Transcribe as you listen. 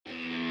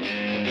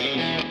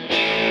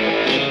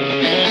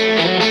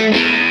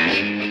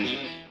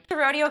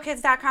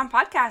RodeoKids.com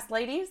podcast,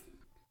 ladies.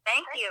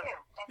 Thank you.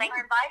 Thanks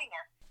for inviting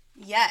us.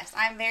 Yes,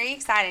 I'm very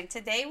excited.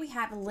 Today we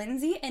have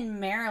Lindsay and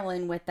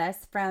Marilyn with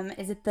us from,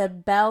 is it the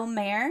Belle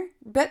Mare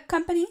Book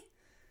Company?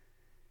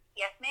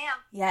 Yes,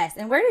 ma'am. Yes,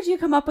 and where did you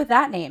come up with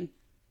that name?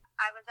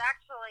 I was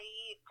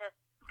actually, just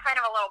kind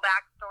of a little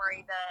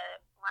backstory,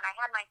 when I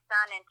had my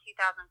son in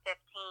 2015,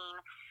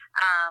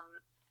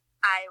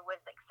 I was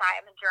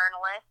excited. I'm a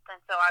journalist,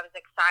 and so I was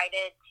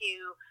excited to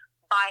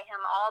buy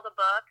him all the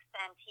books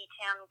and teach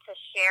him to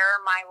share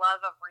my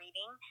love of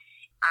reading.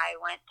 I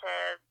went to,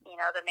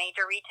 the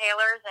major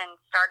retailers and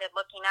started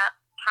looking up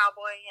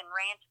cowboy and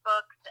ranch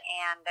books,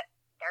 and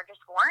there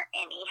just weren't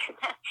any.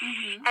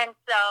 Mm-hmm. And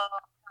so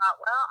I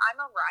thought, well, I'm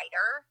a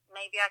writer.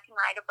 Maybe I can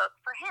write a book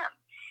for him.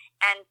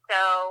 And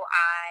so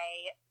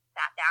I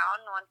sat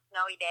down one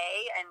snowy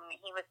day, and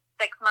he was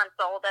 6 months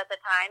old at the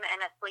time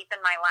and asleep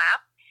in my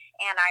lap.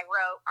 And I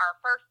wrote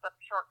our first book,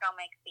 Short Girl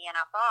Makes the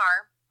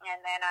NFR. And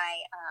then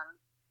I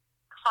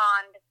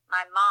conned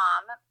my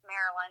mom,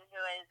 Marilyn,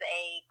 who is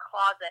a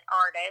closet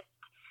artist,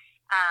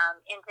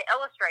 into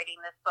illustrating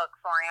this book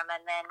for him.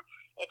 And then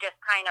it just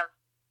kind of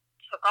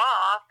took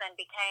off and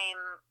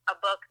became a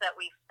book that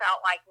we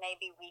felt like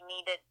maybe we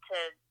needed to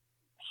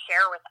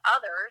share with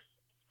others.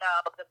 So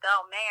the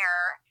Belle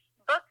Mare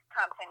Book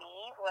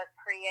Company was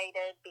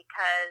created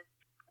because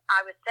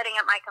I was sitting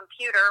at my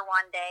computer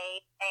one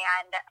day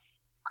and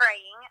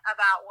praying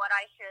about what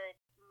I should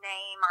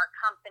name our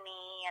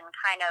company and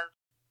kind of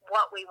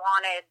what we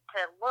wanted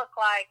to look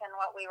like and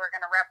what we were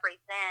going to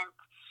represent.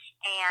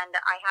 And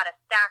I had a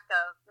stack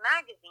of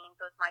magazines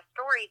with my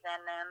stories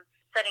in them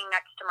sitting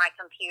next to my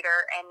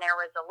computer, and there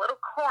was a little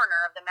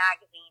corner of the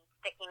magazine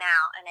sticking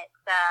out, and it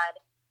said,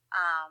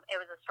 it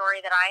was a story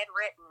that I had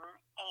written,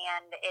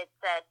 and it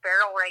said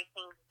Barrel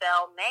Racing's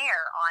Belle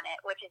Mare on it,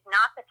 which is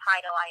not the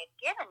title I had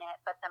given it,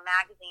 but the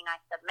magazine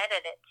I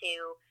submitted it to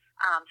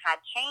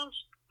had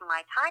changed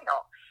my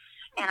title.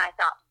 And I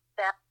thought,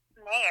 Belle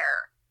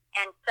Mare.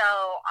 And so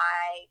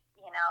I,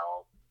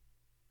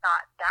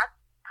 thought that's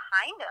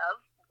kind of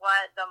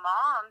what the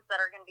moms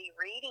that are going to be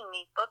reading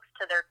these books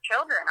to their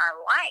children are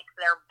like.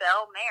 They're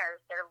Belle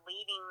Mares. They're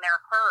leading their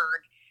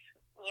herd.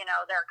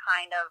 They're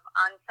kind of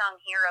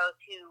unsung heroes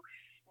who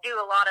do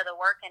a lot of the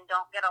work and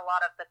don't get a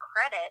lot of the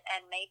credit.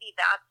 And maybe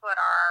that's what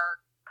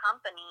our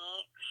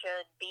company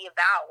should be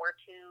about. We're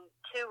two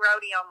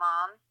rodeo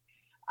moms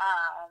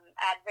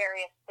at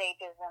various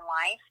stages in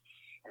life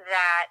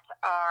that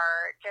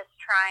are just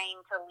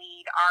trying to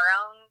lead our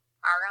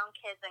own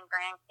kids and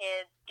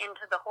grandkids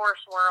into the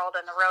horse world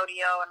and the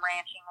rodeo and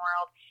ranching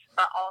world,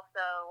 but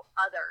also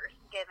others,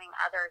 giving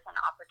others an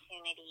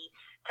opportunity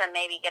to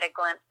maybe get a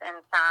glimpse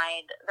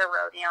inside the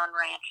rodeo and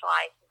ranch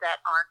life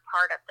that aren't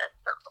part of this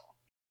circle.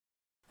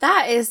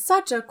 That is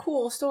such a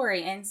cool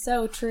story and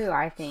so true,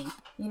 I think.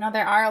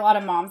 There are a lot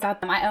of moms out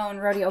there. I own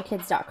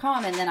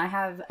RodeoKids.com, and then I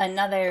have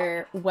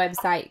another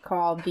website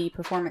called the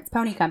Performance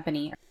Pony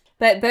Company.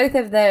 But both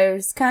of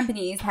those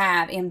companies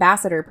have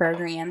ambassador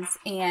programs,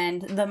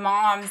 and the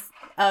moms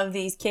of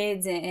these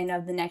kids and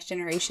of the next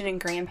generation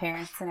and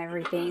grandparents and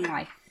everything,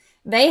 like,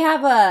 they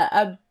have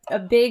a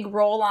big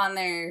role on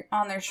their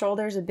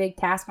shoulders, a big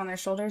task on their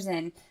shoulders,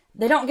 and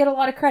they don't get a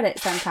lot of credit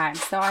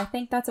sometimes. So I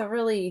think that's a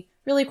really,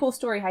 really cool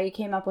story how you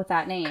came up with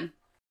that name.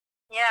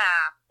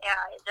 Yeah,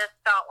 it just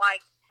felt like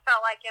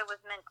it was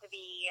meant to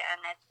be, and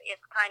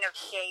it's kind of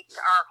shaped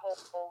our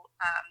whole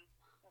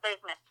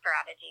business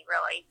strategy,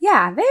 really.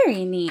 Yeah,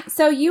 very neat.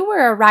 So you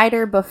were a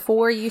writer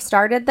before you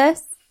started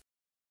this?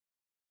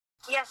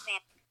 Yes,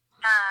 ma'am.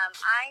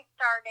 I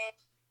started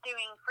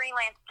doing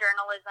freelance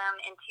journalism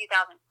in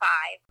 2005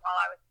 while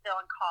I was still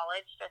in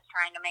college, just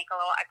trying to make a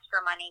little extra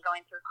money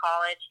going through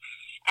college.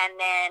 And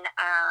then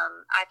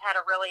I've had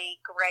a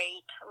really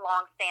great,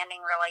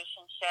 long-standing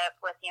relationship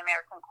with the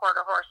American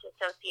Quarter Horse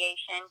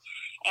Association,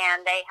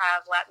 and they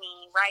have let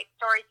me write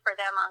stories for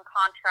them on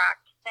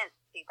contract since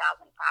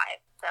 2005.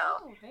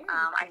 So very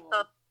cool.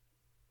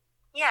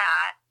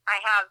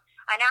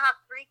 I now have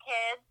 3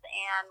 kids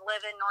and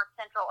live in north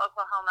central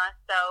Oklahoma,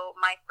 so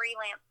my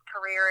freelance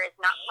career is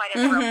not quite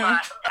as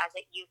robust as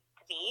it used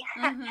to be.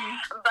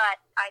 But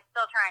I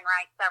still try and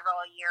write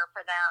several a year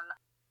for them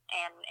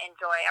and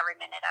enjoy every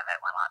minute of it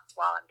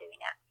while I'm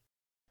doing it.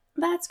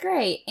 That's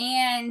great.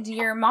 And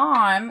your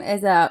mom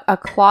is a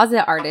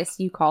closet artist,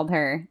 you called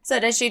her.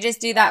 So does she just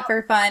do that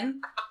for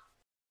fun?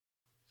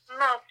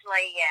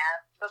 Mostly,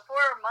 yes.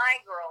 Before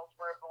my girls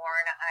were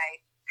born,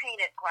 I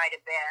painted quite a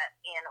bit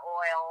in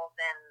oils,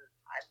 and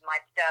my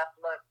stuff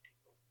looked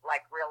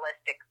like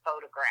realistic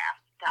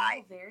photograph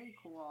type. Oh, very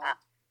cool.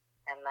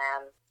 And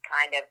then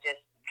kind of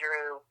just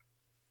drew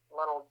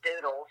little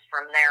doodles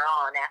from there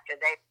on after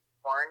they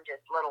were born,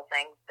 just little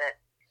things that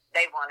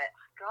they wanted.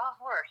 Draw a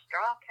horse,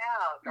 draw a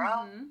cow,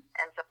 draw.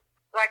 And so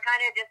I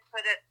kind of just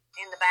put it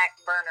in the back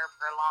burner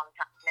for a long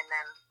time, and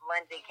then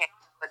Lindsay came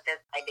up with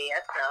this idea,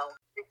 so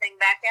everything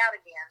back out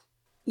again.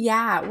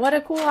 Yeah, what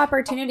a cool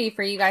opportunity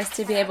for you guys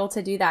to be able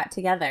to do that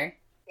together.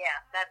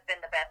 Yeah, that's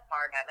been the best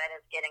part of it,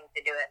 is getting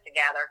to do it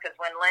together. Because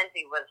when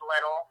Lindsay was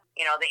little,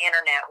 the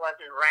internet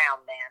wasn't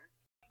around then.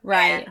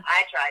 Right. And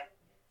I tried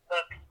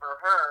books for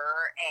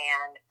her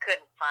and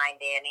couldn't find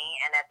any.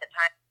 And at the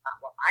time, I thought,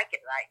 well, I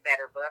could write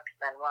better books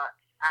than what's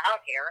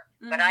out here,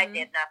 but I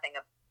did nothing.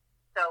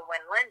 So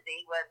when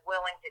Lindsay was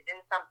willing to do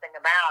something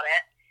about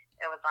it,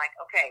 it was like,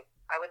 okay,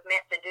 I was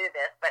meant to do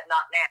this, but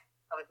not now.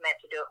 I was meant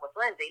to do it with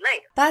Lindsay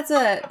later.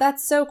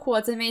 That's so cool.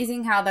 It's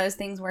amazing how those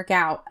things work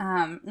out.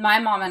 My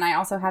mom and I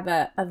also have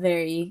a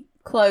very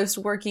close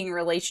working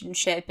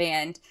relationship,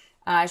 and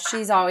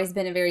she's always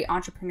been a very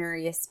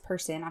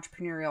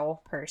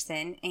entrepreneurial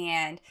person,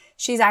 and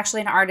she's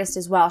actually an artist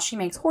as well. She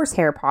makes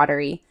horsehair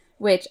pottery,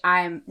 which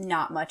I'm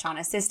not much on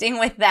assisting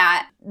with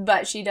that,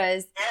 but she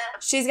does.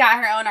 She's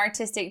got her own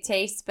artistic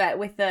taste, but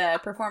with the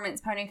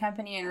Performance Pony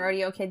Company and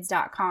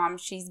RodeoKids.com,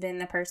 she's been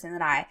the person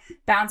that I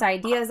bounce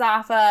ideas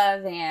off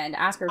of and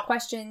ask her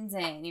questions,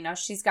 and, you know,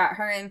 she's got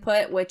her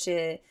input, which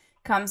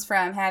comes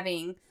from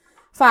having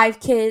 5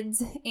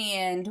 kids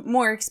and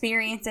more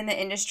experience in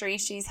the industry.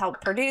 She's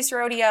helped produce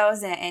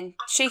rodeos, and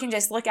she can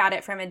just look at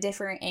it from a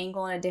different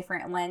angle and a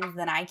different lens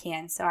than I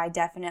can. So I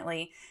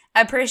definitely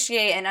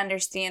appreciate and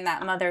understand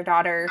that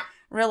mother-daughter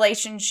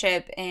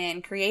relationship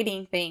and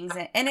creating things.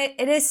 And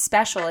it is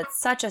special. It's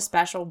such a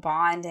special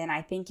bond, and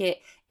I think it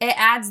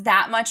adds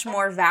that much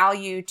more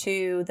value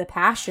to the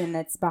passion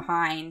that's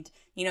behind,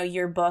 you know,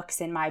 your books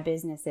and my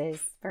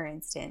businesses, for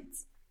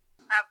instance.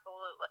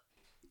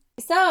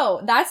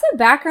 So that's the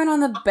background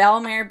on the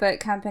Bellmare Book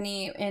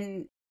Company,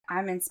 and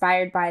I'm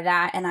inspired by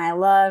that. And I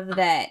love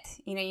that,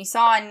 you know, you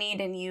saw a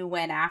need and you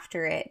went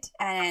after it.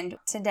 And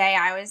today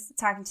I was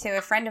talking to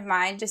a friend of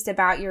mine just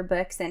about your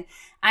books, and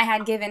I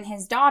had given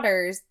his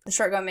daughters The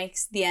Short Girl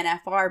Makes the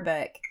NFR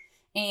book,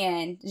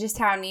 and just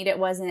how neat it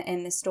was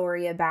in the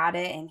story about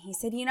it. And he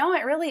said, you know,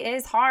 it really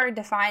is hard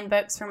to find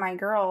books for my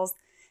girls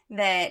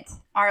that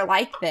are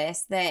like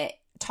this, that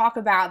talk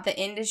about the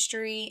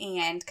industry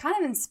and kind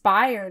of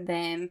inspire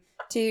them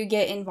to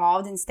get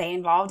involved and stay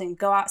involved and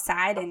go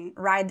outside and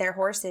ride their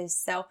horses.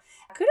 So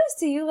kudos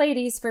to you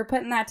ladies for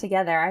putting that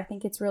together. I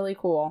think it's really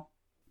cool.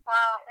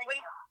 Well,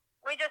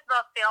 we just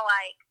both feel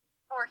like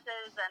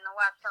horses and the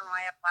Western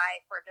way of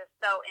life were just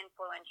so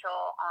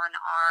influential on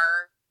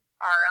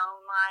our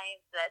own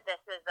lives that this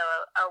is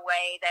a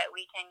way that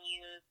we can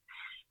use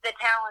the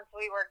talents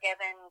we were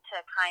given to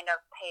kind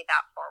of pay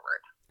that forward.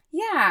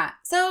 Yeah.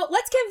 So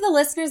let's give the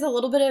listeners a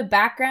little bit of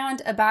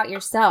background about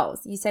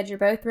yourselves. You said you're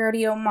both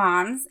rodeo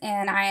moms,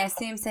 and I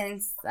assume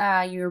since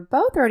you're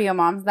both rodeo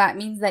moms, that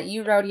means that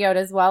you rodeoed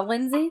as well,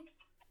 Lindsay?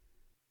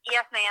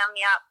 Yes, ma'am.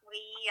 Yep.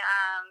 We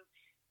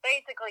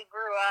basically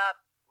grew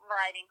up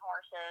riding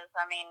horses.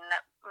 I mean,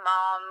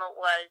 Mom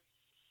was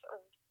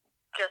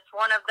just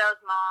one of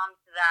those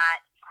moms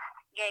that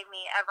gave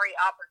me every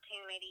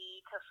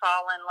opportunity to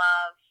fall in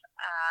love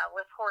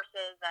with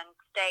horses and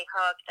stay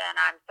hooked, and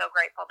I'm so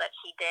grateful that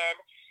she did.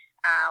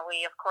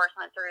 We, of course,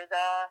 went through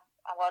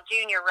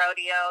junior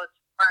rodeos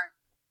weren't,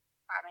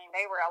 I mean,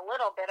 they were a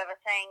little bit of a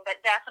thing,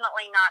 but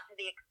definitely not to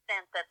the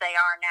extent that they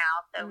are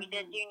now. So we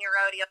did junior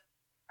rodeos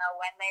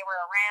when they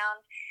were around,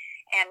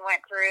 and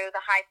went through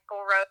the high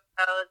school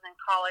rodeos and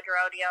college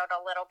rodeoed a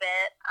little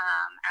bit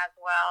as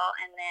well.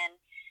 And then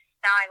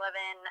now I live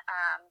in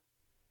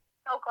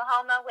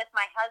Oklahoma with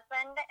my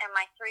husband and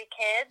my 3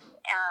 kids.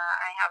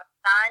 I have a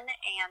son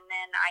and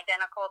then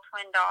identical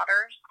twin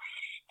daughters,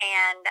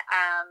 and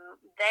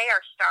they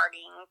are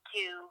starting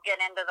to get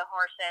into the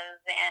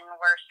horses, and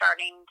we're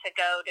starting to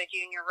go to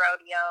junior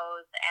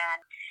rodeos,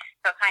 and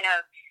so kind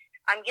of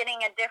I'm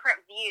getting a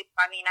different view.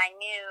 I mean, I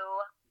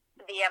knew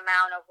the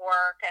amount of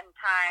work and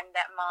time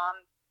that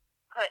Mom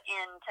put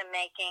into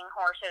making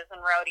horses and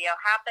rodeo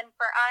happen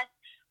for us,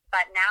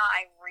 but now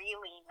I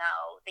really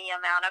know the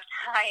amount of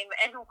time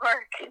and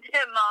work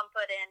that Mom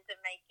put into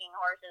making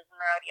horses and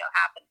rodeo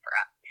happen for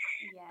us.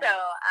 Yes. So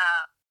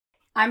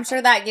I'm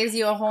sure that gives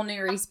you a whole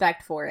new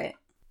respect for it.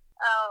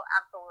 Oh,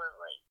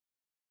 absolutely.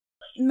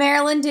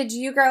 Marilyn, did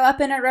you grow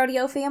up in a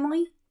rodeo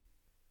family?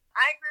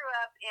 I grew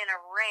up in a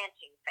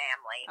ranching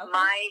family. Okay.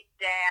 My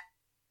dad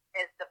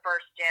is the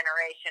first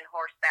generation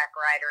horseback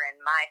rider in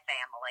my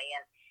family,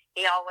 and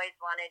he always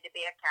wanted to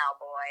be a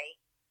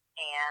cowboy.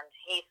 And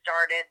he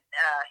started,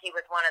 he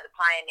was one of the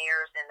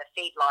pioneers in the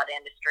feedlot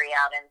industry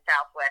out in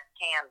southwest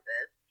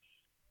Kansas.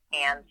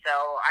 And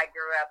so I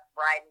grew up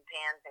riding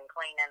pens and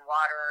cleaning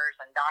waters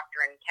and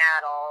doctoring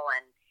cattle.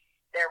 And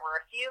there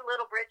were a few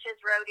Little Britches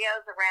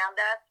rodeos around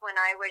us when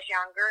I was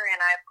younger,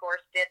 and I, of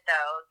course, did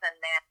those. And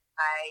then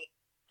I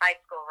high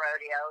school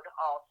rodeoed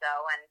also,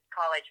 and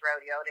college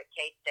rodeoed at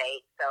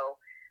K-State. So,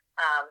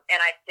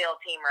 and I still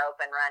team rope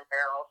and run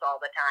barrels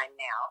all the time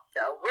now.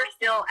 So we're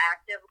still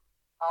active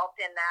involved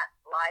in that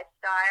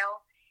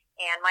lifestyle,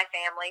 and my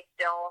family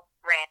still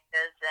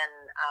ranches, and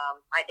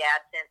my dad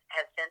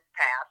has since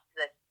passed.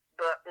 This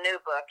new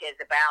book is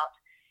about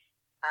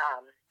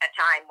a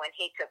time when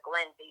he took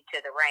Lindsay to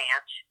the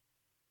ranch,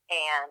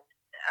 and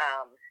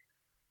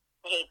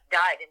he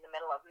died in the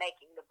middle of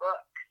making the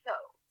book. So,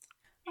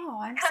 oh,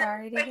 I'm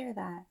sorry to hear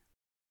that.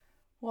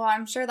 Well,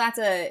 I'm sure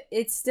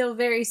it's still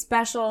very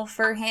special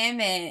for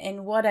him,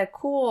 and what a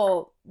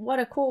cool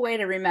way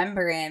to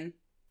remember him.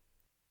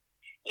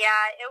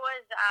 Yeah, it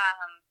was,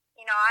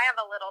 I have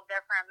a little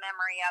different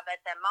memory of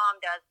it than Mom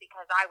does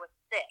because I was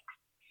 6.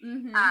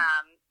 Mm-hmm.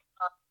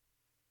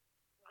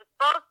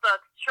 Both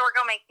books, Short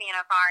Go Makes Me an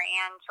FR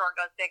and Short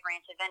Go's Big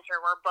Ranch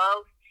Adventure, were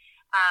both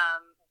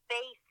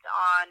based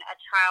on a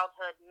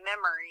childhood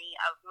memory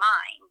of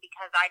mine,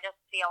 because I just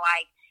feel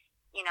like,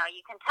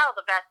 you can tell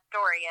the best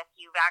story if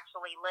you've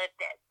actually lived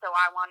it. So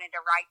I wanted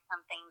to write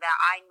something that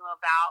I knew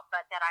about,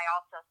 but that I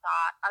also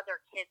thought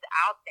other kids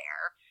out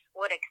there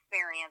would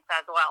experience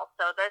as well.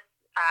 So this,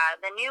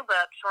 the new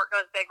book, Short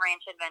Go's Big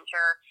Ranch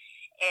Adventure,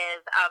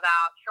 is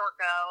about Short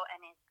Go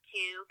and his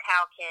 2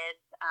 cow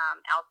kids,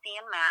 Elsie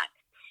and Max,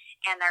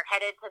 and they're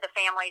headed to the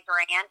family's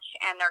ranch,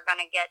 and they're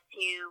going to get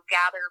to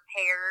gather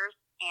pears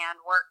and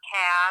work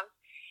calves,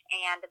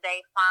 and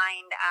they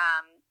find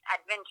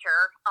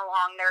adventure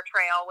along their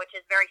trail, which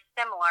is very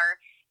similar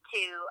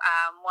to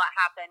what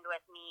happened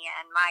with me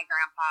and my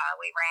grandpa.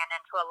 We ran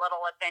into a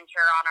little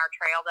adventure on our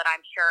trail that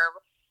I'm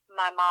sure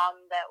my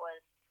mom, that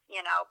was,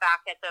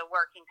 back at the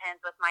working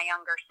pens with my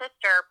younger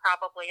sister,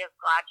 probably is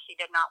glad she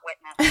did not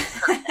witness in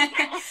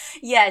person.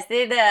 Yes,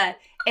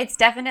 it's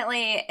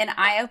definitely an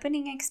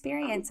eye-opening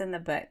experience in the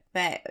book.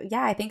 But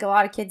yeah, I think a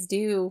lot of kids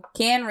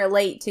can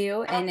relate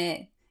to,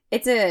 and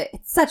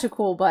it's such a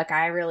cool book.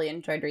 I really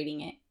enjoyed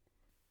reading it.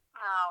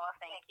 Oh, well,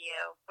 thank you.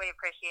 We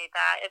appreciate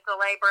that. It's a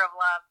labor of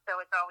love,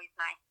 so it's always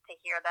nice to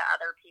hear that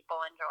other people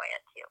enjoy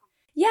it too.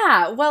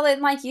 Yeah, well,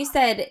 and like you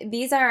said,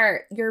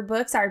 your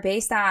books are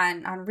based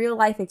on real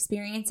life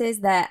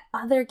experiences that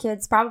other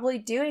kids probably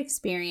do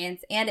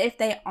experience. And if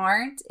they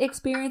aren't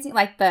experiencing,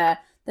 like the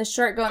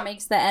Short Go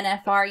Makes the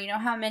NFR,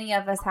 how many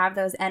of us have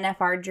those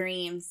NFR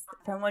dreams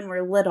from when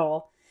we're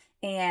little?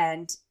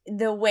 And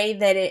the way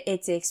that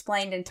it's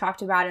explained and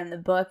talked about in the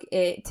book,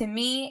 to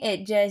me,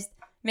 it just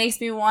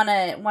makes me want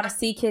to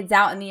see kids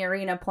out in the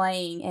arena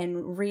playing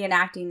and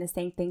reenacting the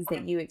same things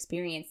that you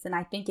experienced. And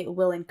I think it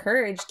will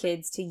encourage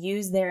kids to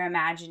use their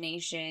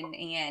imagination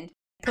and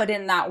put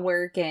in that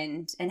work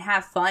and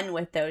have fun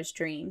with those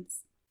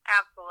dreams.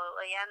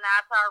 Absolutely. And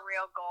that's our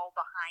real goal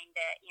behind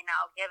it,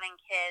 giving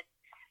kids,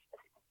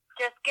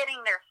 just getting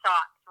their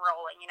thoughts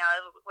rolling.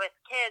 With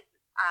kids,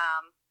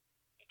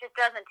 it just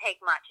doesn't take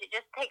much. It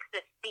just takes the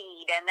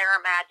seed, and their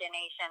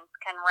imaginations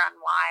can run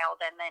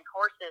wild, and then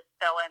horses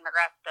fill in the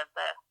rest of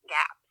the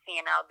gaps.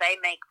 They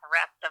make the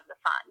rest of the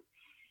fun.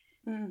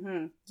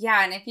 Mm-hmm.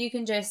 Yeah, and if you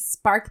can just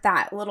spark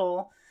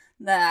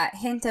the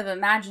hint of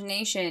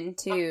imagination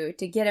to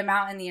get them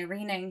out in the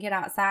arena and get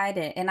outside,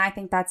 and I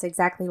think that's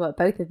exactly what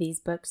both of these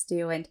books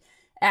do. And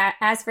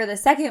as for the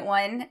second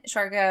one,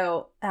 Short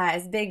Go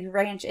is Big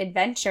Ranch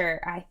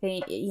Adventure, I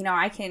think,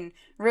 I can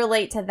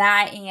relate to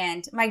that.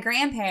 And my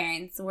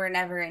grandparents were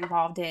never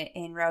involved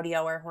in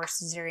rodeo or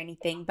horses or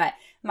anything, but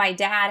my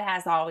dad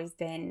has always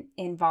been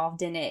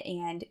involved in it,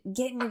 and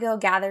getting to go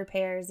gather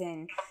pears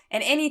and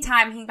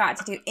anytime he got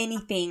to do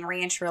anything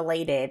ranch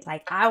related,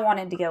 like I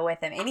wanted to go with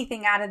him.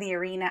 Anything out of the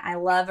arena. I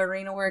love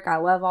arena work. I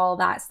love all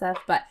that stuff,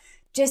 but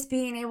just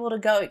being able to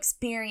go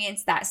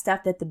experience that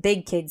stuff that the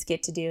big kids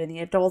get to do and the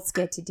adults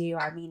get to do.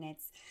 I mean,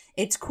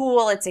 it's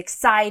cool, it's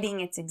exciting,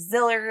 it's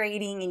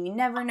exhilarating, and you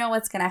never know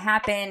what's going to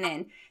happen.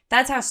 And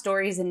that's how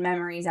stories and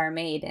memories are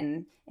made.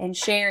 And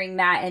sharing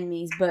that in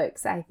these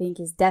books, I think,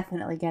 is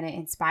definitely going to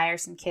inspire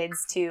some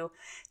kids to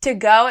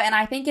go. And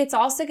I think it's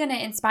also going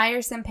to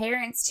inspire some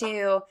parents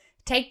to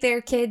take their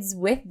kids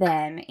with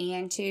them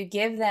and to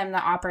give them the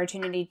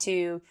opportunity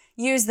to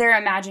use their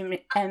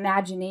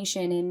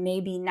imagination and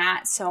maybe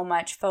not so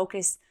much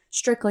focus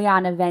strictly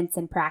on events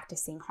and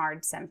practicing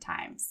hard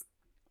sometimes.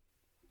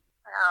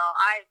 Oh,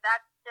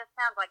 that just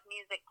sounds like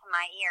music to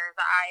my ears.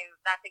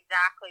 That's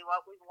exactly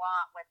what we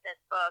want with this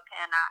book,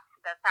 and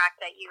the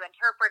fact that you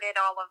interpreted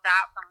all of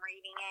that from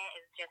reading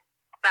it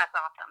that's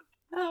awesome.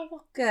 Oh,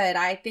 well, good.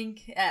 I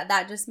think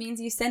that just means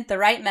you sent the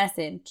right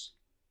message.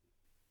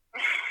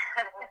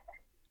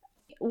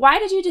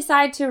 Why did you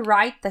decide to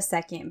write the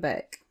second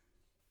book?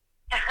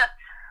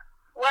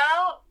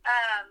 Well,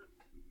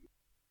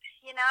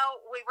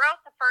 we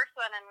wrote the first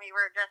one, and we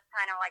were just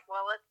kind of like,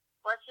 well,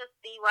 let's just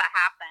see what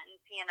happens,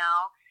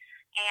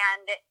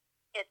 and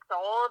it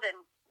sold,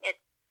 and it's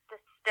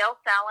still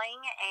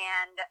selling,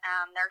 and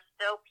there's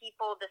still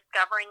people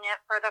discovering it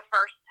for the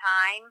first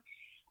time,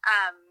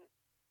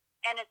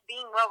 and it's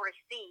being well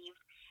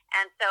received.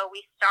 And so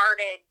we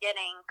started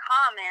getting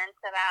comments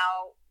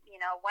about,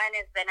 when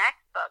is the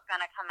next book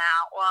going to come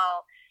out?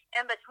 Well,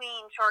 in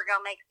between Short Go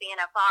Makes the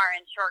NFR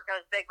and Short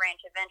Go's Big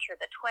Ranch Adventure,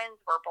 the twins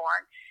were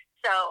born.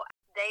 So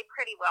they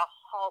pretty well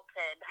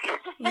halted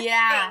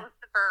things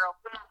for a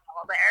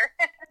while there.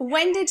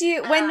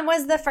 When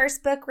was the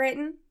first book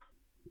written?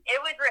 It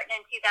was written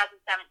in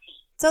 2017.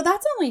 So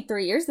that's only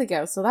 3 years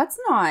ago. So that's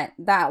not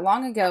that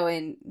long ago.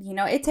 And,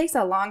 it takes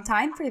a long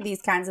time for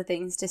these kinds of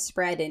things to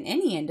spread in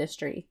any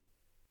industry.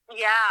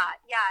 Yeah,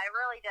 it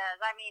really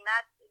does. I mean,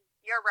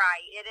 you're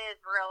right. It is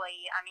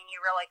really, you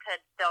really could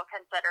still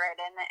consider it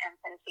in the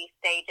infancy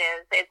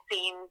stages. It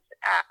seems,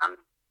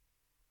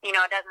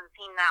 it doesn't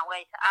seem that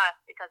way to us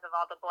because of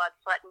all the blood,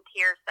 sweat, and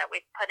tears that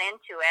we've put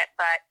into it.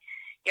 But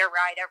you're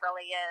right, it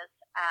really is.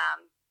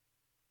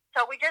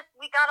 So we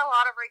got a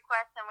lot of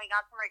requests, and we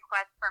got some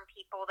requests from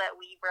people that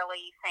we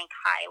really think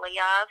highly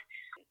of.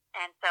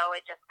 And so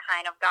it just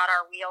kind of got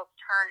our wheels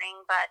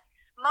turning. But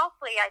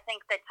mostly I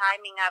think the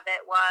timing of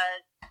it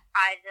was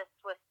I just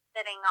was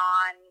sitting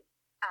on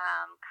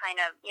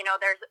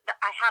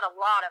I had a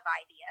lot of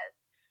ideas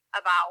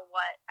about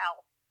what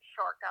else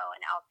Shortgo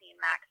and Elsie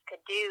and Max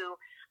could do,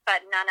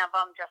 but none of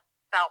them just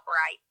felt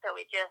right. So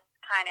it just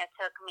kind of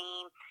took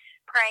me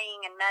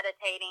praying and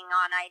meditating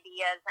on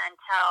ideas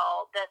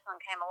until this one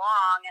came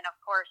along. And of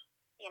course,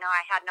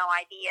 I had no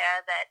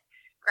idea that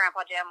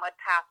Grandpa Jim would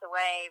pass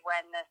away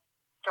when this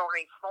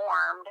story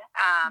formed.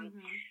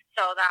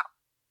 So that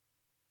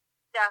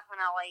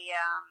definitely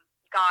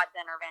God's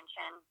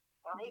intervention.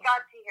 Well, he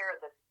got to hear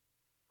this.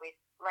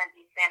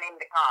 Lindsay sent him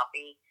the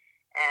copy,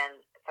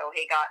 and so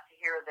he got to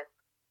hear this.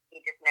 He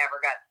just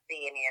never got to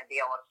see any of the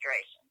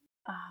illustrations.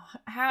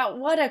 Oh,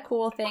 what a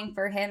cool thing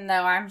for him,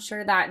 though. I'm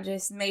sure that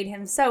just made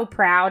him so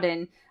proud,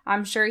 and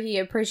I'm sure he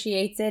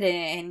appreciates it,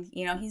 and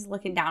he's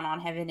looking down on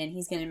heaven, and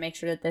he's going to make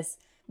sure that this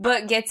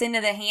book gets into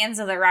the hands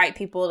of the right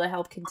people to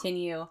help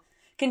continue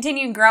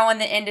growing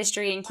the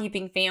industry and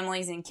keeping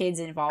families and kids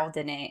involved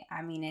in it.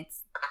 I mean,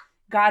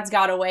 God's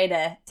got a way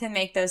to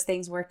make those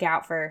things work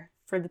out for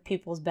the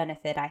people's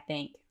benefit, I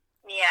think.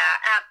 Yeah,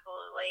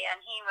 absolutely. And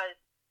he was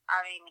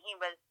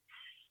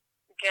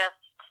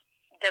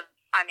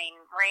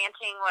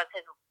ranching was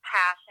his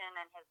passion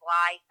and his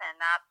life, and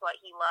that's what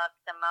he loved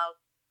the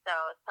most. So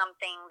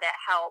something that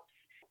helps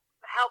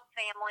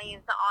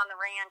families on the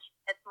ranch,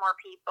 gets more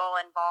people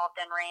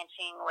involved in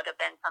ranching, would have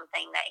been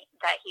something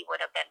that he would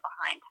have been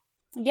behind.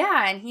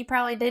 Yeah, and he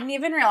probably didn't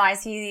even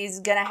realize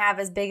he's going to have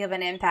as big of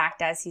an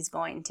impact as he's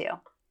going to.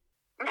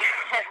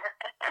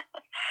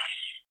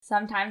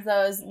 Sometimes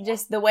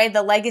just the way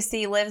the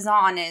legacy lives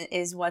on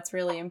is what's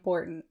really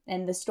important,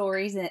 and the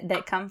stories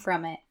that come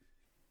from it.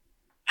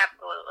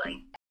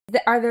 Absolutely.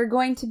 Are there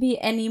going to be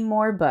any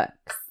more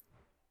books?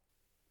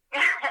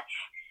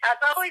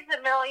 That's always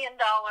 $1 million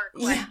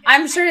question. Yeah,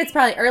 I'm sure it's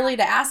probably early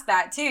to ask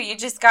that too. You're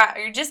just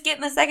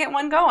getting the second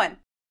one going.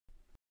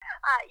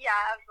 Yeah,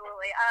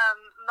 absolutely.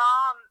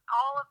 Mom,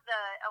 all of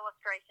the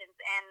illustrations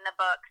in the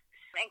books,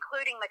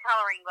 including the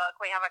coloring book,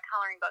 we have a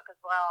coloring book as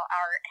well,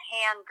 are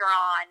hand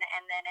drawn,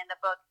 and then in the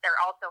books they're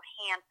also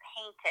hand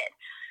painted.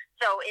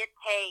 So it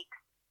takes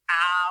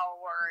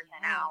hours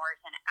and hours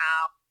and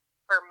hours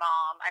for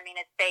Mom. I mean,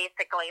 it's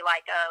basically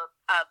like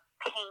a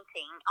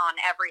painting on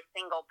every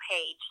single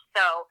page.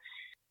 So,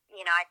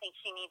 I think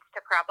she needs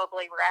to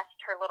probably rest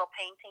her little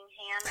painting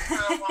hand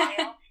for a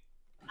while.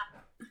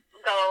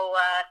 Go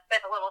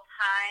spend a little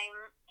time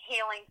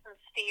healing some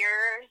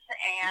steers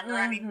and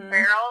running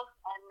barrels,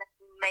 and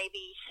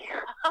maybe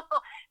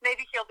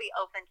she'll be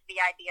open to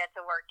the idea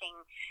to working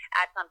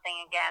at something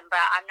again.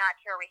 But I'm not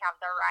sure we have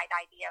the right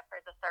idea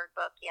for the third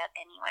book yet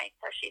anyway,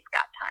 so she's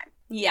got time.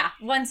 Yeah,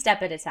 one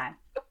step at a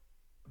time.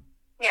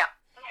 Yeah.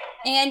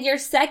 And your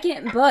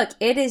second book,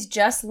 it is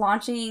just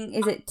launching,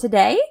 is it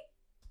today?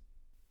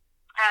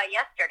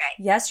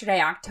 Yesterday,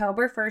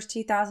 October 1st,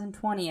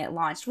 2020, it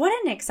launched. What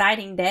an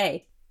exciting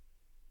day.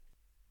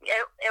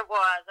 It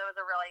was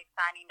a really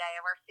exciting day.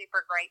 We're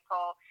super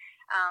grateful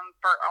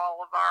for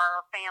all of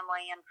our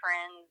family and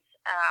friends.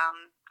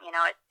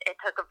 It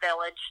took a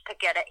village to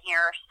get it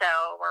here,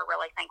 so we're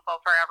really thankful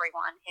for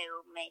everyone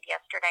who made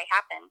yesterday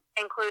happen,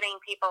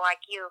 including people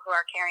like you who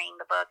are carrying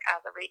the book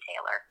as a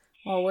retailer.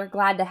 Well, we're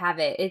glad to have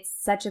it. It's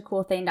such a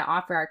cool thing to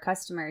offer our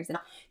customers. And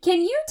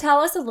can you tell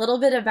us a little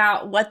bit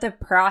about what the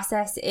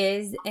process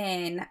is?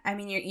 And I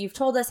mean, you've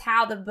told us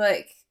how the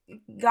book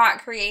got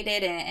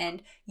created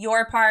and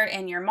your part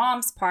and your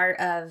mom's part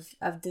of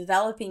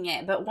developing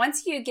it. But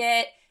once you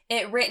get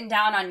it written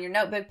down on your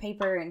notebook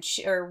paper and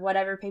or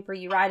whatever paper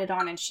you write it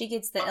on, and she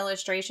gets the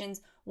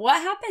illustrations,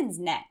 what happens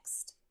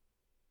next?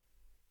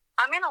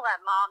 I'm going to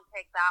let Mom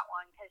take that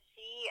one because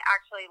she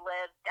actually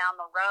lives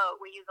down the road.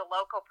 We use a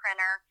local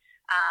printer.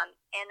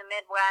 In the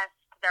Midwest,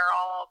 they're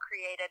all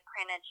created,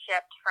 printed,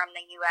 shipped from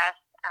the U.S.,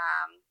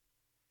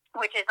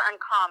 which is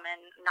uncommon.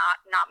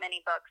 Not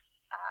many books,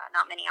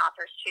 not many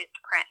authors choose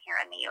to print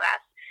here in the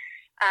U.S.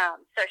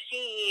 So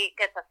she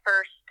gets a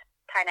first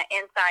kind of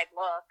inside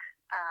look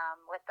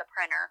with the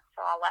printer,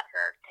 so I'll let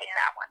her take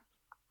that one.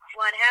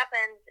 What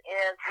happens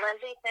is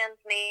Lindsay sends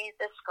me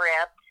the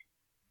script,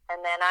 and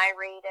then I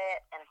read it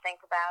and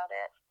think about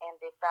it and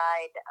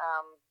decide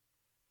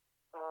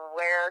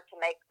where to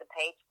make the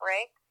page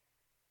break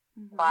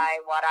by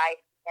what I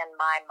see in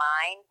my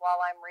mind while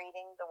I'm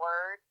reading the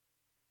words.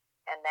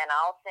 And then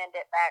I'll send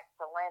it back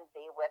to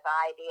Lindsay with an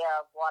idea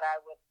of what I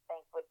would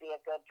think would be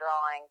a good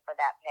drawing for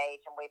that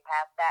page, and we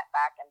pass that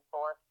back and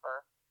forth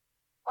for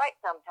quite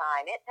some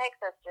time. It takes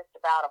us just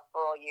about a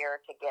full year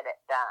to get it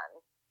done.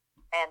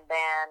 And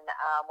then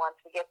once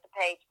we get the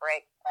page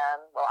breaks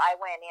done, I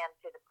went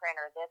into the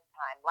printer this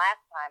time.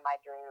 Last time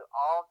I drew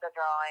all of the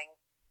drawings.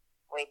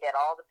 We did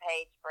all the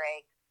page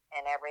breaks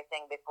and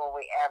everything before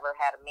we ever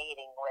had a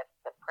meeting with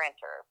the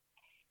printer.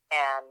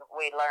 And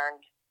we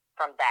learned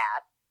from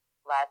that.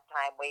 Last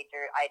time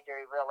I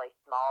drew really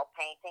small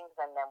paintings,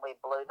 and then we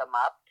blew them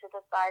up to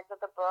the size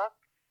of the book.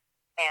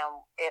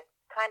 and it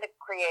kind of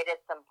created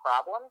some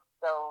problems.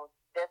 So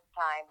this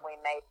time we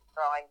made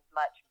drawings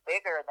much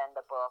bigger than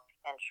the book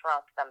and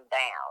shrunk them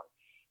down.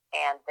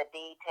 And the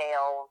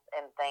details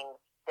and things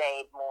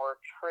stayed more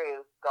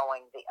true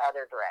going the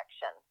other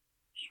direction,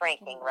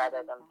 shrinking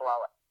rather than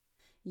blowing.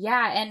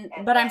 Yeah,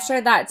 but I'm sure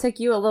that took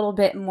you a little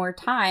bit more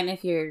time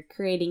if you're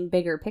creating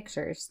bigger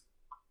pictures.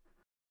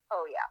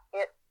 Oh, yeah.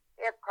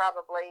 It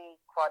probably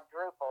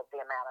quadrupled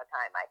the amount of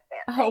time I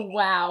spent. Oh,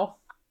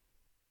 wow.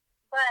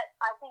 But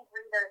I think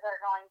readers are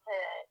going to,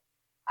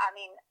 I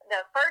mean,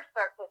 the first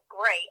book was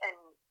great, and,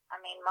 I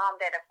mean, Mom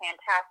did a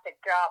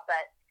fantastic job,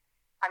 but,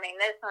 I mean,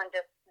 this one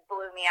just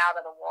blew me out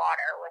of the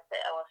water with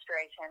the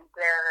illustrations.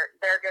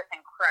 They're just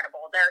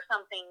incredible. They're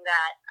something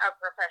that a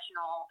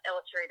professional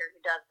illustrator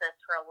who does this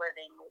for a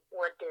living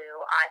would do,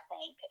 I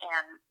think.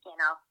 And, you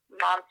know,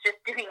 Mom's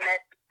just doing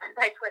this because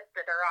I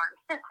twisted her arm.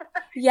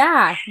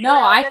 Yeah,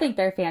 no, I think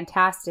they're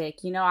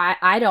fantastic. You know,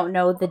 I don't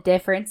know the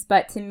difference,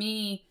 but to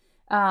me,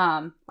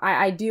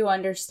 I do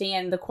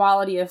understand the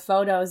quality of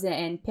photos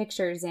and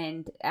pictures,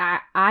 and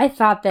I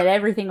thought that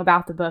everything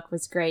about the book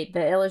was great.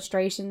 The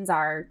illustrations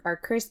are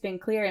crisp and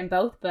clear in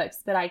both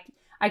books, but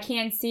I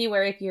can see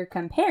where if you're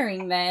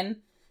comparing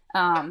them,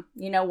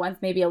 you know,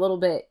 one's maybe a little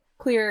bit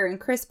clearer and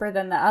crisper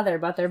than the other,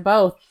 but they're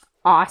both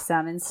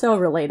awesome and so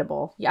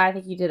relatable. Yeah, I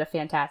think you did a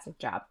fantastic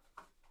job.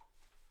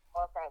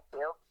 Well, thank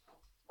you.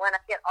 When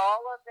I get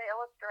all of the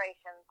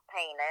illustrations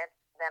painted,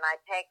 then I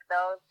take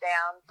those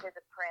down to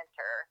the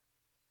printer,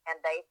 and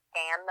they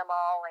scan them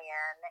all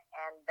in,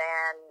 and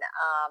then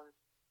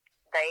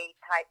they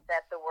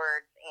typeset the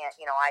words in.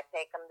 You know, I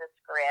take them the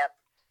script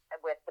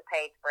with the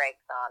page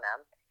breaks on them.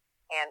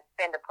 And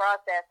in the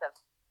process of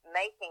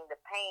making the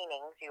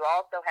paintings, you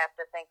also have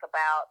to think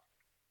about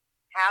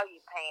how you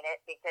paint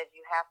it, because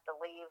you have to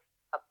leave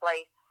a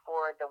place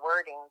for the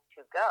wording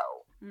to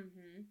go.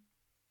 Mm-hmm.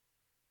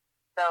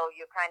 So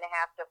you kind of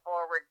have to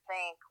forward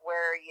think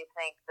where you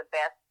think the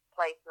best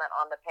placement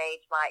on the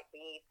page might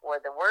be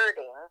for the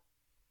wording.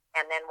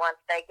 And then once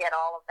they get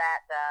all of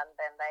that done,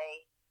 then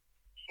they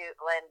shoot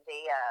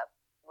Lindsay a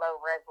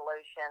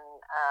low-resolution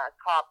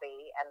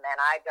copy, and then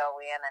I go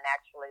in and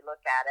actually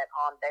look at it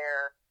on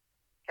their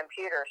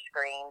computer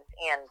screens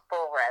in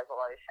full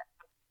resolution.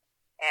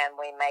 And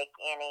we make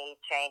any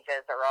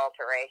changes or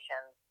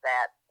alterations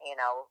that, you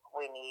know,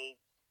 we need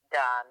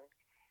done.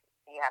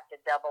 You have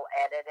to double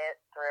edit it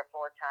 3 or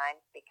 4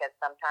 times, because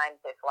sometimes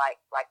if like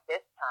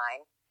this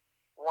time,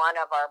 one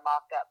of our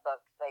mock-up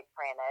books they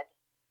printed,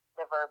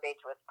 the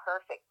verbiage was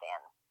perfect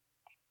in,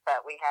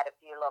 but we had a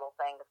few little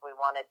things we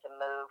wanted to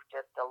move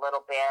just a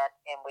little bit,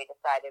 and we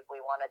decided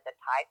we wanted the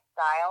type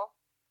style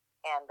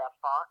and the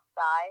font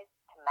size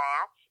to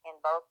match in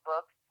both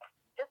books,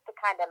 just to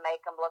kind of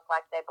make them look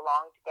like they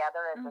belong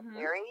together as a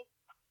series.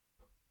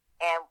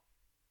 And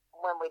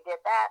when we did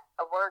that,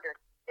 a word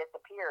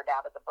disappeared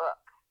out of the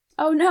book.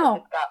 Oh, no.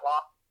 It got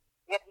lost.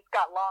 It just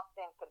got lost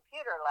in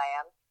computer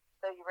land,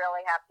 so you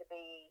really have to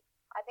be,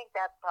 I think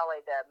that's probably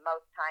the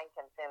most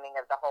time-consuming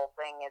of the whole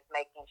thing, is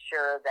making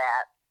sure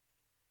that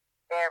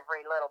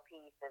every little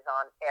piece is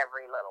on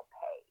every little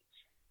page.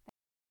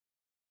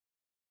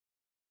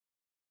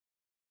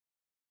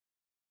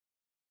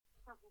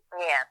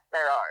 Yes,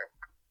 there are.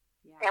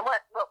 Yeah. And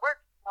what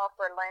works well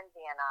for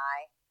Lindsay and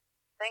I,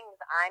 things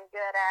I'm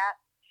good at,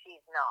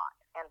 she's not.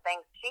 And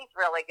things she's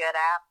really good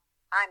at,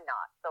 I'm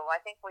not. So I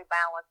think we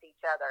balance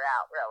each other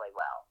out really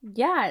well.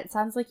 Yeah, it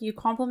sounds like you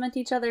complement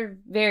each other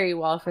very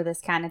well for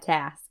this kind of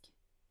task.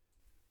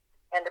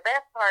 And the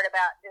best part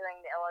about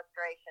doing the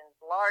illustrations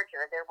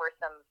larger, there were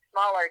some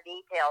smaller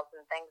details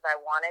and things I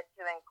wanted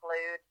to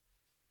include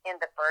in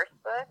the first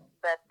book,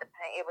 but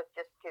it was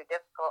just too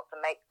difficult to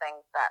make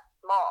things that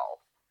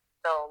small.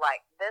 So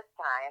like this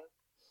time,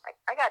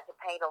 I got to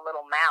paint a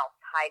little mouse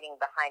hiding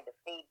behind a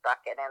feed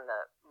bucket in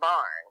the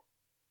barn.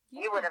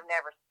 Yeah. You would have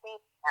never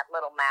seen that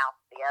little mouse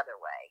the other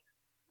way,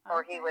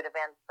 or he would have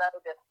been so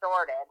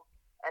distorted.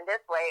 And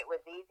this way it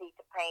was easy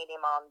to paint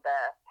him on the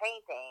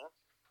painting,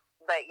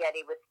 but yet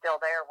he was still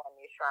there when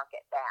you shrunk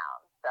it down.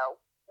 So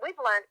we've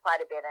learned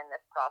quite a bit in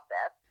this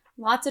process.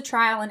 Lots of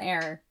trial and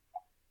error.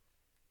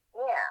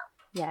 Yeah.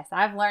 Yes,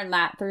 I've learned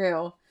that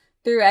through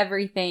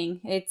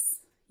everything.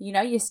 It's, you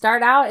know, you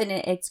start out and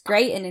it's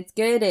great and it's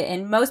good,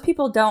 and most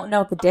people don't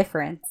know the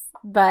difference,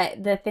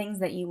 but the things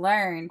that you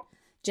learn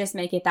just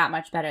make it that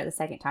much better the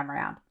second time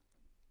around.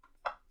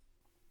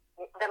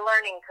 The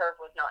learning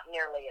curve was not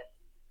nearly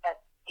as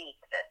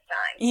steep this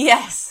time.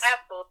 Yes.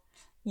 Absolutely.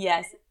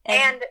 Yes.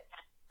 And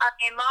I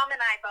mean, Mom and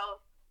I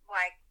both,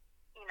 like,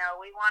 you know,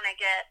 we want to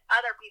get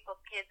other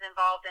people's kids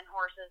involved in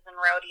horses and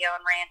rodeo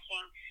and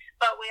ranching,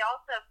 but we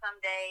also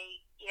someday,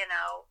 you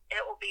know,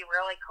 it will be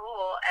really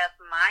cool if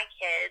my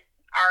kids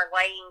are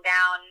laying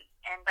down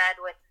in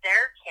bed with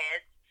their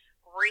kids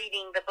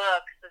reading the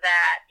books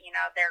that, you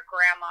know, their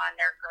grandma and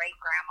their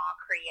great-grandma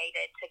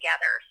created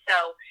together.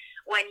 So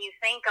when you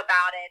think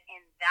about it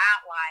in that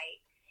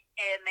light,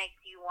 it makes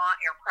you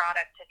want your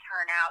product to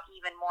turn out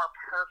even more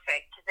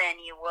perfect than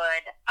you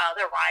would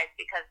otherwise,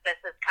 because this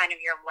is kind of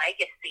your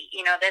legacy.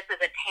 You know, this is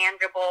a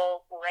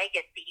tangible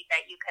legacy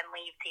that you can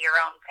leave to your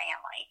own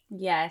family.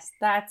 Yes,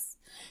 that's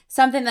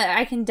something that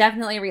I can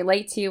definitely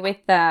relate to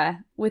with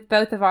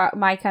both of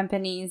my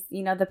companies.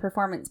 You know, the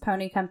Performance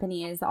Pony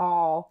Company is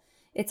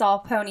it's all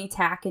pony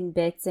tack and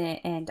bits,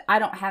 and I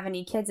don't have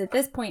any kids at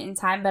this point in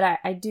time, but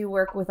I do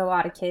work with a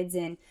lot of kids,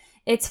 and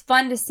it's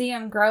fun to see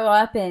them grow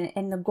up,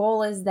 and the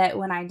goal is that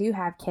when I do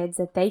have kids,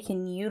 that they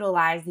can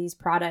utilize these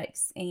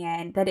products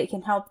and that it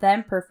can help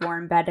them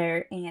perform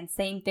better. And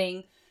same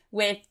thing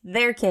with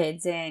their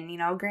kids and, you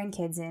know,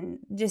 grandkids, and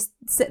just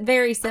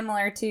very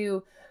similar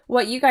to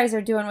what you guys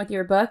are doing with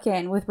your book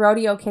and with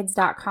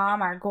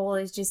rodeokids.com. Our goal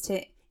is just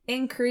to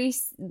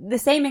increase the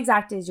same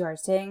exact as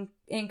yours, to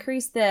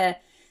increase the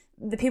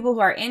people who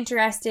are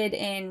interested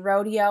in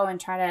rodeo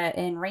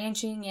and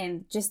ranching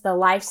and just the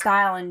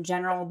lifestyle in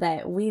general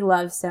that we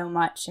love so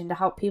much, and to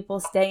help people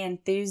stay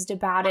enthused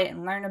about it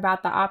and learn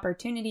about the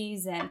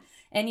opportunities and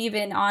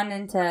even on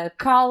into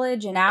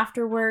college and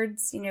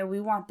afterwards. You know, we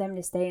want them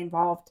to stay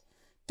involved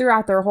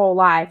throughout their whole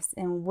lives,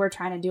 and we're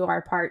trying to do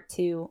our part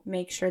to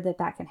make sure that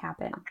can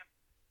happen.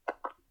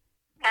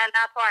 And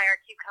that's why our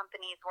two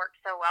companies work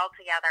so well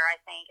together, I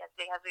think, is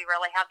because we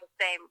really have the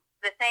same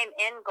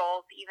end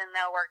goals, even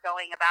though we're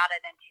going about it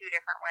in two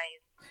different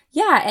ways.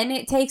 Yeah, and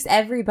it takes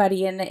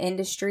everybody in the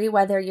industry,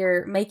 whether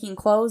you're making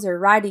clothes or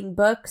writing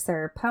books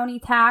or pony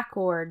tack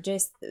or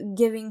just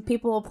giving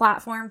people a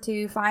platform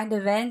to find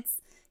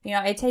events. You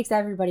know, it takes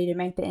everybody to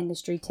make the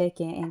industry tick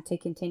and to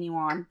continue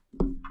on.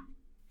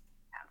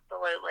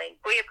 Absolutely.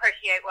 We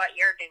appreciate what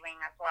you're doing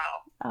as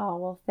well. Oh,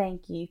 well,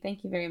 thank you.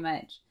 Thank you very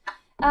much.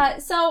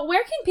 So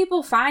where can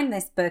people find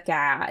this book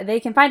at? They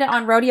can find it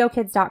on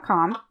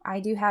rodeokids.com. I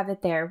do have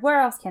it there. Where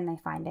else can they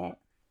find it?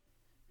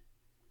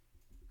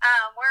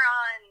 We're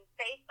on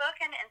Facebook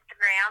and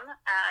Instagram.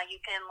 You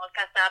can look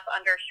us up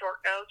under Short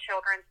Go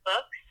Children's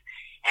Books.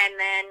 And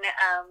then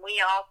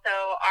we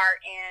also are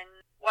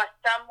in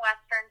some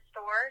Western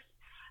stores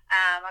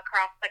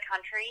across the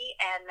country.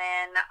 And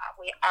then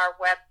our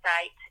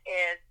website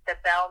is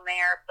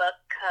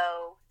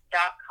thebellmarebookco.com,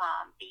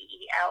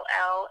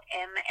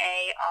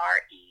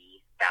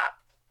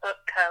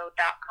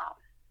 BELLMARE.bookco.com.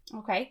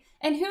 Okay.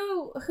 And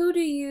who do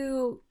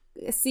you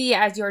see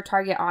as your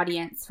target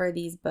audience for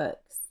these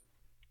books?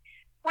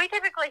 We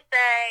typically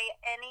say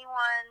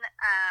anyone,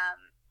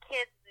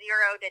 kids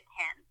 0 to 10.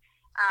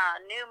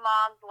 New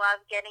moms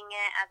love getting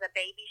it as a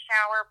baby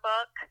shower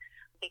book,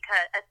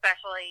 because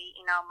especially,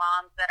 you know,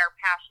 moms that are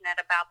passionate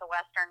about the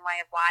Western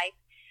way of life.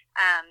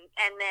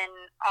 And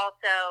then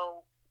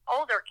also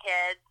older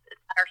kids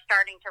are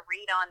starting to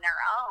read on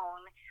their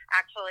own.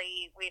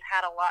 Actually, we've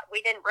had a lot. We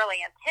didn't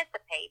really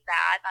anticipate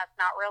that. That's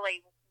not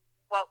really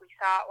what we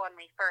thought when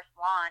we first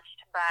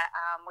launched, but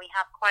we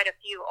have quite a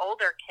few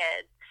older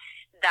kids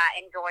that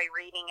enjoy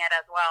reading it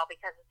as well,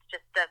 because it's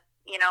just a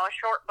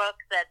short book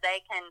that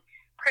they can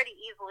pretty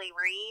easily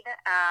read.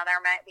 There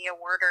might be a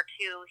word or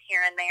two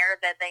here and there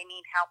that they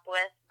need help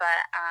with,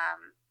 but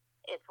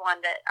it's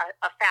one that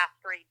a fast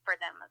read for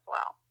them as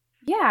well.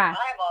 Yeah.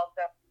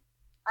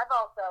 I've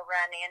also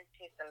run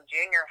into some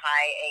junior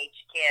high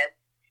age kids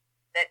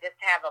that just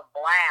have a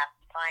blast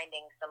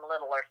finding some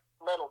little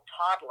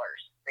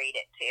toddlers to read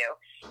it to.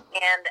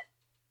 And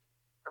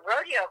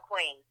rodeo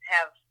queens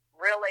have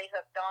really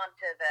hooked on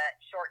to the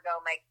Short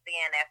Go Makes the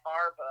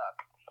NFR book,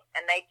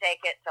 and they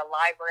take it to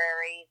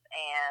libraries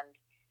and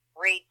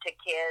read to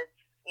kids,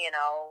 you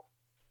know,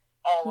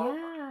 all over.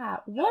 Yeah,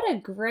 what a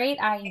great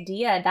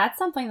idea. That's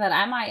something that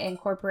I might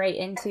incorporate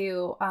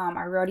into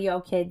our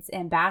Rodeo Kids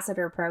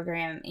Ambassador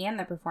program and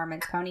the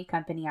Performance Pony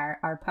Company,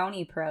 our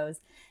Pony Pros,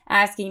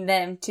 asking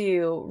them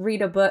to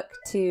read a book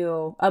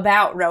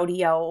about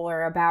rodeo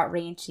or about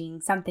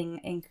ranching, something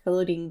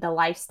including the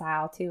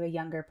lifestyle to a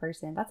younger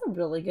person. That's a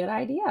really good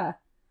idea.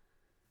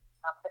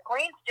 The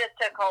Queens just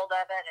took hold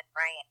of it and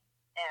ran,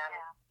 and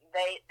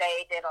they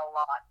did a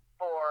lot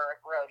for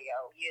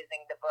rodeo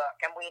using the book,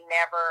 and we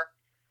never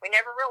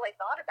really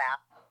thought about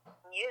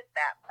and used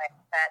that, but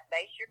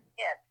they sure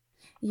did.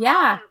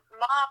 Yeah.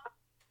 Mom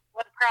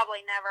would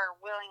probably never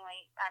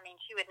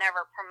she would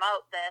never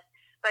promote this,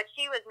 but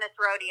she was Miss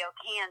Rodeo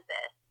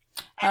Kansas.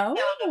 And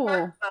so the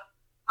first book,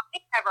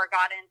 I never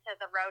got into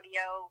the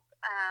rodeo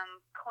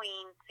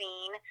queen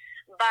scene,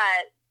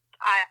 but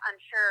I'm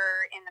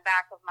sure in the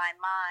back of my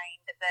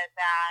mind that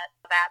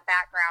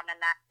background and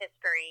that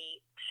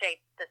history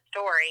shaped the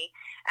story.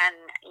 And,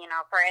 you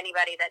know, for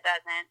anybody that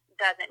doesn't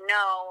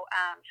know,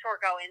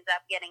 Short Go ends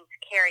up getting to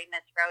carry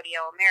Miss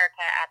Rodeo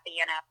America at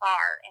the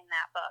NFR in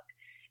that book.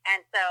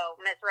 And so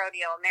Miss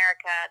Rodeo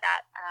America,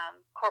 that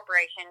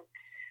corporation,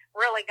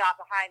 really got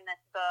behind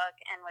this book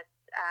and was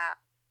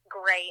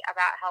great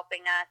about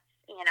helping us,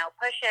 you know,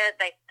 push it.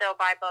 They still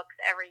buy books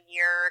every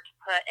year to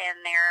put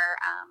in their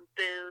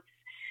booths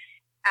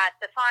at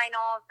the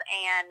finals,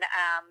 and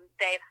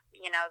they've,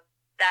 you know,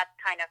 that's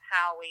kind of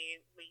how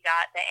we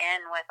got the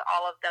in with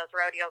all of those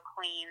rodeo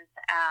queens.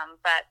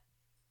 But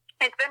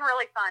It's been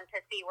really fun to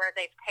see where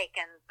they've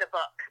taken the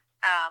book,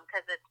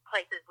 because it's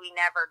places we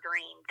never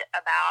dreamed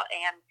about.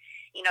 And,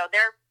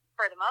 they're,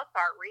 for the most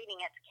part,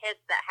 reading it to kids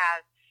that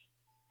have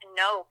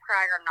no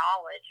prior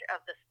knowledge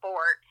of the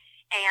sport.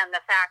 And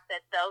the fact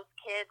that those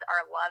kids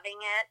are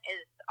loving it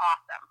is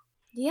awesome.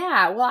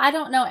 Yeah, well, I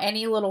don't know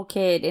any little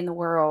kid in the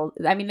world.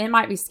 I mean, they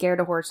might be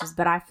scared of horses,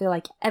 but I feel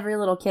like every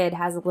little kid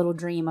has a little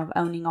dream of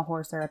owning a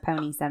horse or a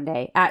pony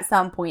someday at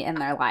some point in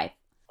their life.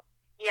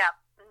 Yeah.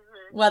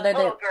 Mm-hmm. Whether they,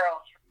 little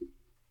girls.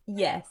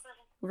 yes,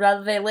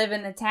 whether they live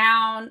in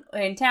town,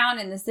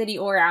 in the city,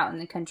 or out in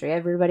the country,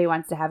 everybody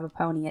wants to have a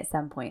pony at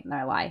some point in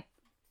their life.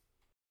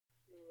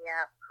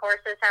 Yeah,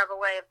 horses have a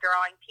way of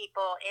drawing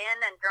people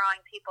in and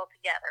drawing people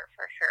together,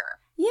 for sure.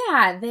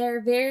 Yeah,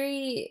 they're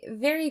very,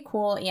 very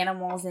cool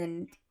animals,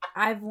 and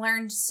I've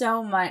learned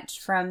so much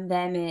from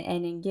them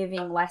and in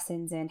giving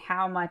lessons and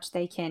how much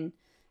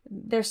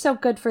they're so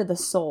good for the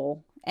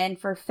soul. And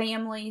for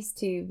families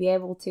to be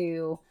able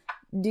to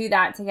do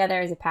that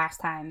together as a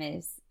pastime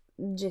is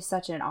just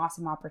such an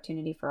awesome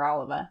opportunity for all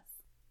of us.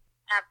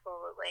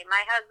 Absolutely.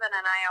 My husband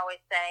and I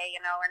always say,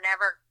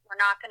 we're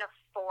not going to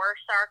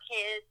force our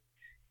kids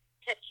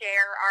to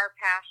share our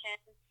passion,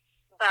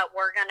 but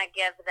we're going to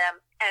give them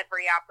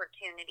every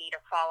opportunity to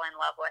fall in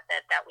love with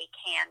it that we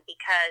can,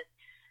 because,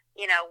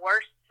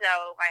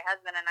 my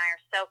husband and I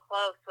are so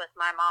close with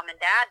my mom and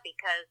dad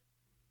because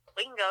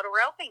we can go to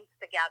roping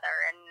together,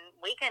 and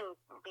we can,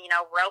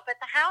 rope at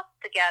the house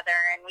together,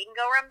 and we can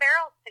go run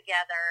barrels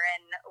together.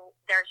 And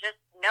there's just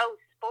no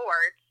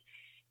sports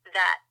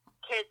that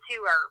kids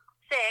who are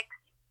 6,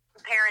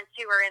 parents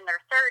who are in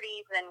their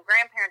 30s, and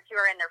grandparents who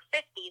are in their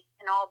 50s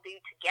can all do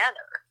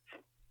together.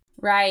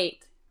 Right.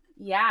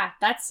 Yeah,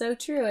 that's so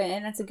true.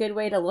 And that's a good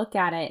way to look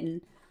at it.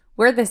 And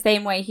we're the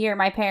same way here.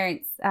 My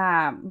parents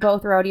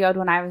both rodeoed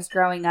when I was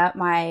growing up.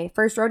 My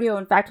first rodeo,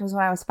 in fact, was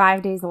when I was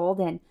 5 days old.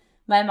 And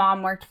my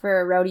mom worked for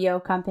a rodeo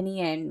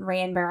company and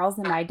ran barrels.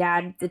 And my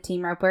dad, the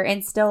team roper,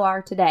 and still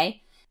are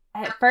today.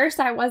 At first,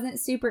 I wasn't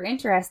super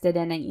interested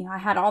in it. I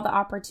had all the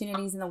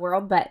opportunities in the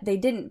world, but they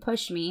didn't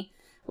push me,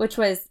 which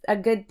was a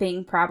good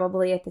thing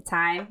probably at the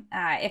time.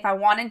 If I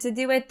wanted to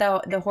do it,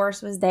 though, the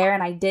horse was there,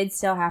 and I did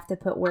still have to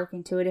put work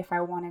into it if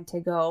I wanted to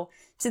go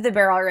to the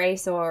barrel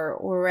race or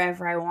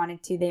wherever I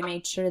wanted to. They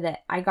made sure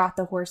that I got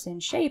the horse in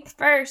shape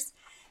first,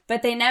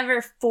 but they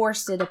never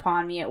forced it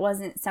upon me. It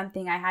wasn't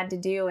something I had to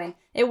do, and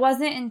it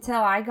wasn't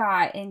until I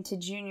got into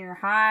junior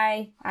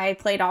high. I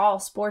played all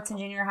sports in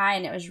junior high,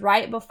 and it was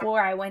right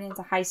before I went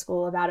into high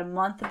school, about a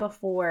month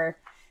before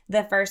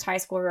the first high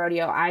school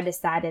rodeo, I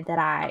decided that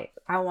I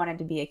wanted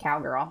to be a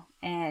cowgirl.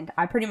 And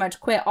I pretty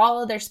much quit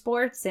all other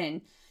sports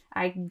and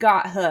I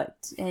got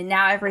hooked. And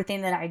now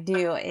everything that I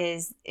do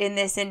is in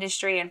this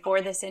industry and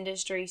for this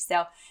industry.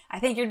 So I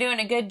think you're doing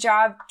a good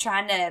job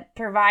trying to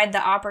provide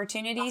the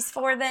opportunities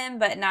for them,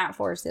 but not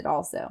force it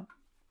also.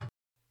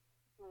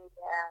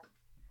 Yeah.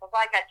 Well,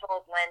 like I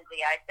told Lindsay,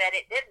 I said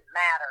it didn't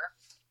matter.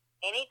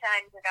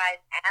 Anytime the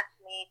guys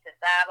asked me to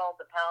saddle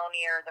the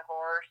pony or the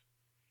horse,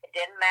 it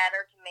didn't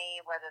matter to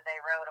me whether they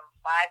rode them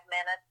 5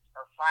 minutes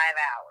or 5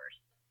 hours.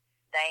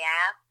 They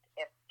asked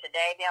if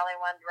today they only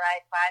wanted to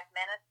ride 5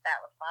 minutes, that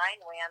was fine.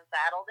 We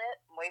unsaddled it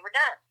and we were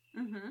done.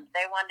 Mm-hmm.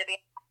 They wanted to be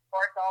on the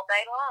horse all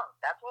day long.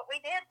 That's what we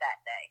did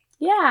that day.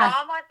 Yeah.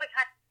 Mom was the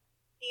kind of,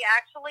 he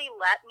actually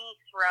let me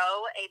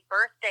throw a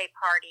birthday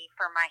party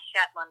for my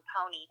Shetland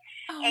pony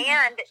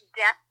and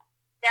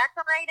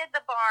decorated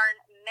the barn,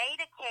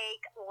 made a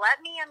cake, let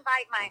me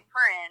invite my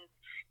friends.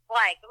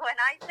 Like, when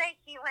I say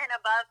she went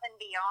above and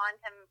beyond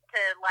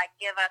to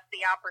give us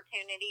the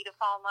opportunity to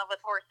fall in love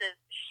with horses,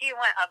 she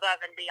went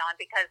above and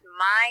beyond because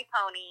my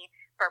pony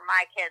for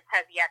my kids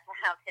has yet to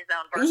have his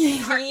own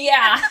birthday party.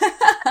 Yeah.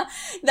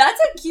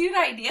 That's a cute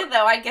idea,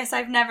 though. I guess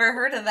I've never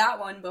heard of that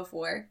one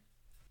before.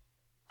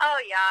 Oh,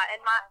 yeah.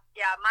 And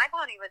my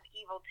pony was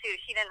evil, too.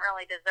 She didn't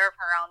really deserve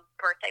her own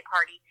birthday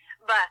party.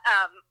 But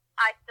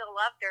I still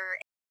loved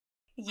her.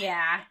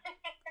 Yeah.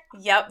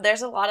 Yep,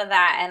 there's a lot of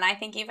that. And I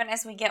think even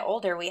as we get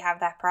older, we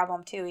have that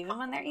problem too. Even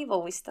when they're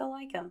evil, we still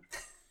like them.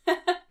 Yep.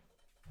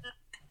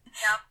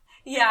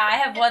 Yeah, I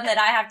have one that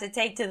I have to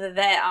take to the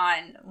vet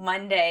on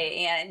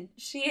Monday, and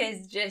she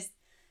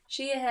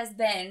has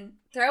been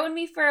throwing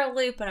me for a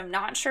loop, and I'm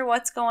not sure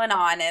what's going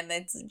on. And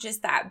it's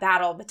just that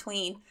battle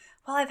between,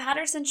 well, I've had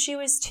her since she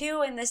was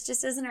 2, and this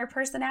just isn't her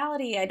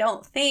personality, I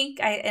don't think.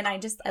 I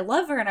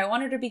love her, and I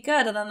want her to be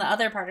good. And then the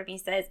other part of me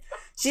says,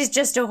 she's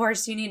just a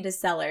horse, you need to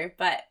sell her.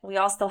 But we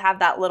all still have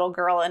that little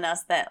girl in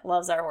us that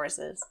loves our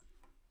horses.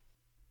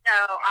 So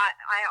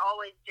I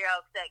always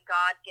joke that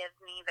God gives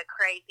me the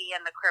crazy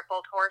and the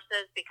crippled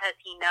horses because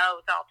he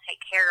knows I'll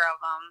take care of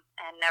them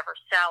and never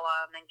sell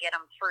them and get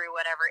them through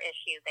whatever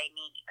issue they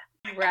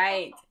need.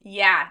 Right.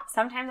 Yeah.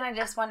 Sometimes I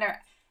just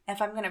wonder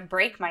if I'm going to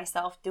break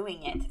myself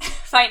doing it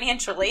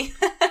financially.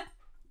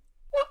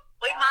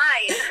 We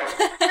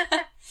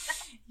might.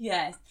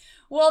 Yes.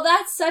 Well,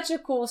 that's such a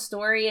cool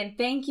story, and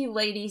thank you,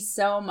 ladies,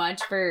 so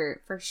much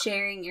for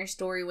sharing your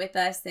story with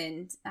us.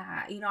 And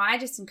I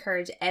just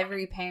encourage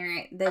every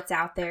parent that's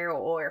out there,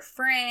 or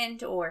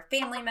friend, or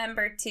family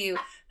member, to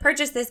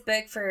purchase this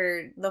book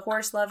for the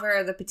horse lover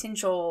or the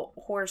potential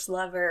horse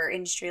lover or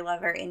industry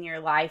lover in your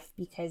life,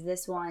 because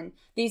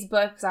these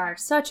books are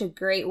such a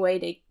great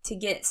way to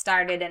get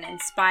started and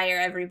inspire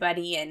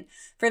everybody, and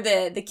for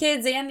the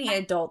kids and the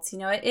adults.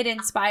 It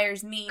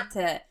inspires me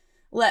to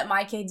let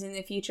my kids in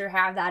the future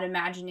have that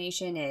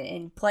imagination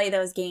and play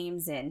those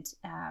games. And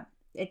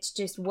it's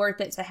just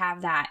worth it to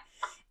have that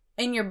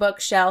in your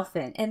bookshelf.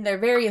 And they're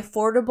very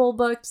affordable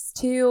books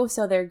too.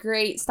 So they're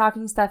great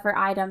stocking stuffer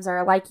items,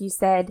 or like you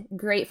said,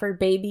 great for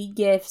baby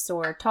gifts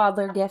or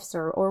toddler gifts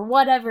or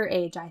whatever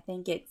age. I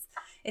think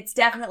it's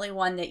definitely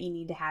one that you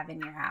need to have in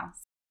your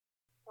house.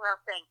 Well,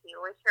 thank you.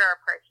 We sure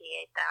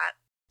appreciate that.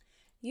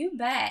 You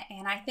bet.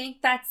 And I think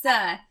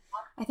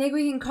I think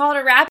we can call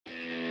it a wrap.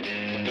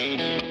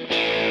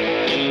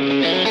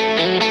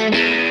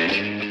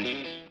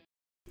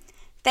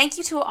 Thank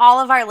you to all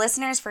of our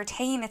listeners for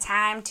taking the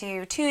time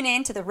to tune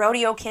in to the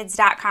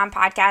RodeoKids.com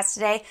podcast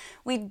today.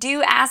 We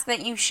do ask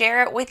that you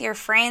share it with your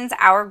friends.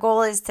 Our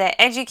goal is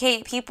to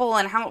educate people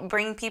and help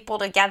bring people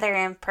together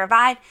and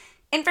provide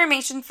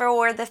information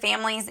for the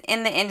families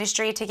in the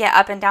industry to get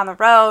up and down the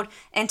road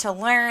and to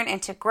learn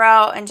and to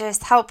grow and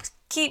just help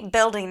keep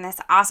building this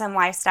awesome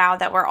lifestyle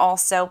that we're all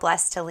so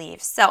blessed to leave.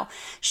 So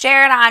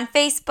share it on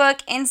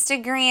Facebook,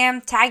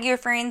 Instagram, tag your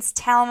friends,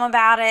 tell them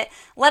about it.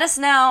 Let us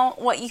know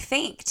what you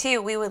think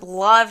too. We would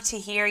love to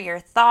hear your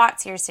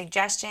thoughts, your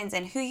suggestions,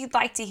 and who you'd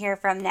like to hear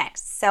from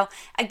next. So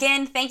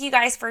again, thank you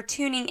guys for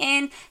tuning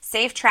in.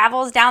 Safe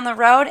travels down the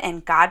road,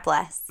 and God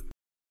bless.